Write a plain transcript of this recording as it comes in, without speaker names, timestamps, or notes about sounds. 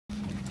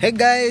Hey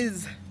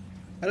guys,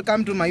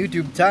 welcome to my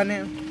YouTube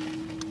channel.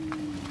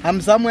 I'm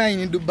somewhere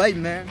in Dubai,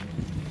 man.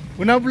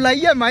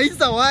 Unafurahia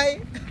maisha why?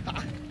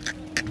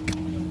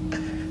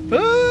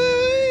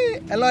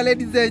 Hello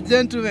ladies and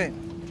gentlemen.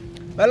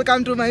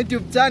 Welcome to my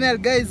YouTube channel,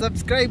 guys.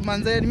 Subscribe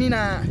manze. Mimi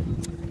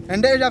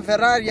naendesha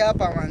Ferrari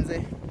hapa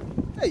manze.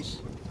 Eish.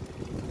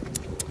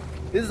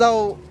 This is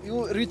how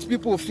you rich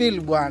people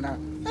feel, bwana.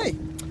 Hey,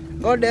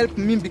 God help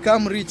me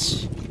become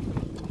rich.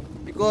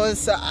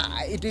 Because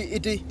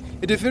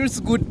it feels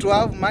good to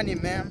have money,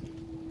 man.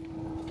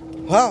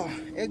 Wow.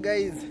 Hey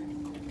guys,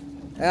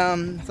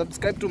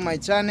 subscribe to my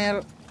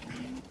channel.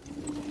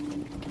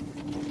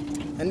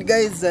 And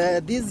guys,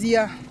 this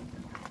year,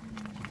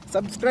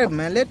 subscribe,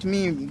 man. Let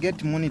me get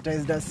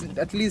monetized.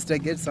 At least I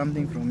get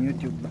something from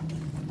YouTube.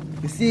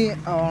 You see,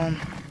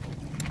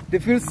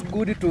 it feels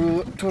good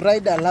to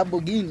ride a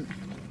Lamborghini,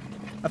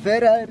 a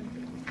Ferrari.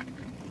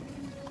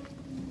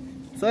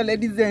 So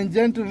ladies and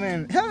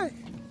gentlemen, hi.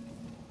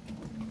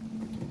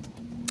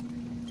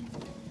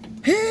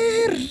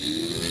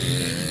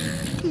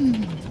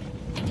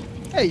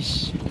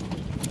 Eish.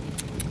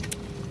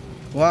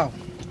 Wow.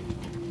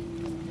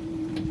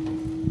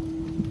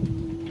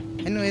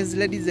 Anyways,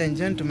 ladies and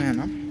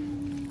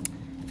gentlemen,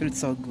 feels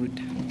so good.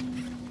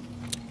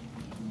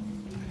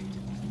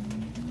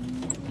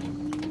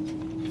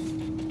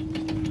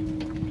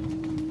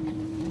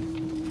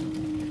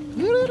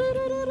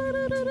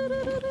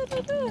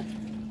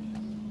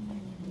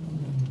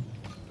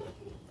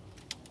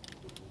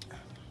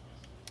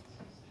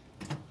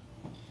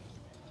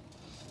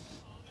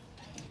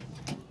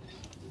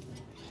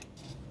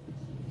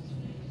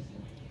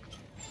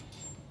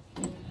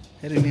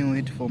 Let me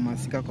wait for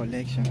Masika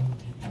collection.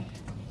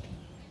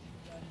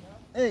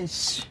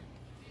 Eish.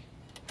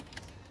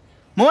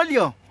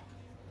 Molio.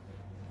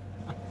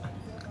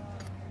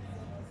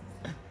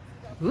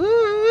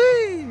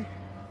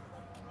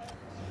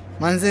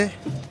 Manze.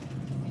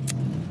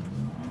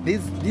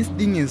 This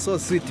thing is so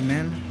sweet,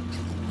 man.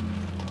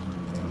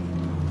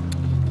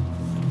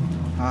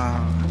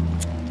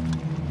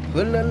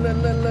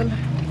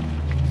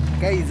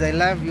 Guys, I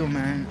love you,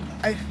 man.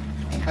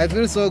 I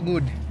feel so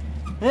good.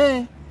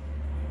 Hey.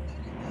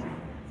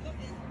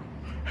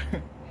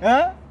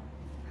 Huh?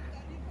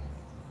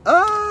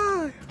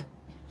 Oh.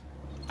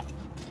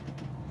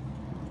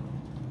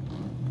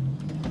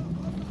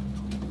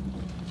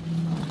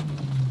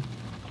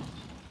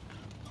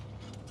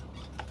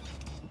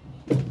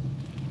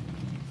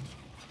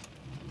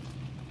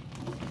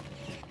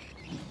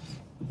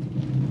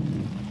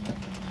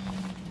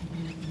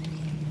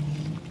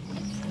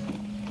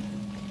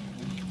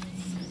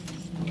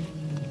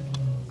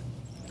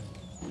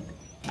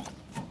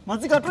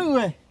 Masika tu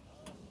iwe.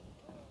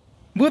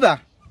 Buddha.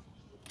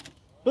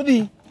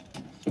 Udi.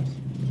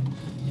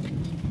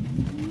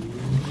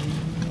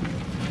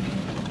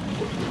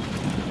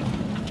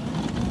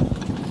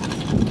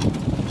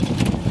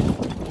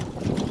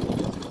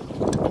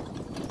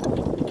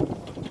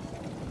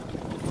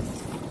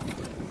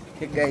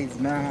 Hey guys,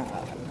 na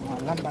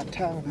lamba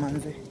tao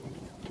manze.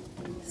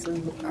 So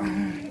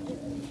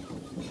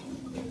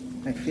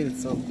I feel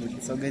so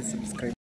good. So guys, subscribe.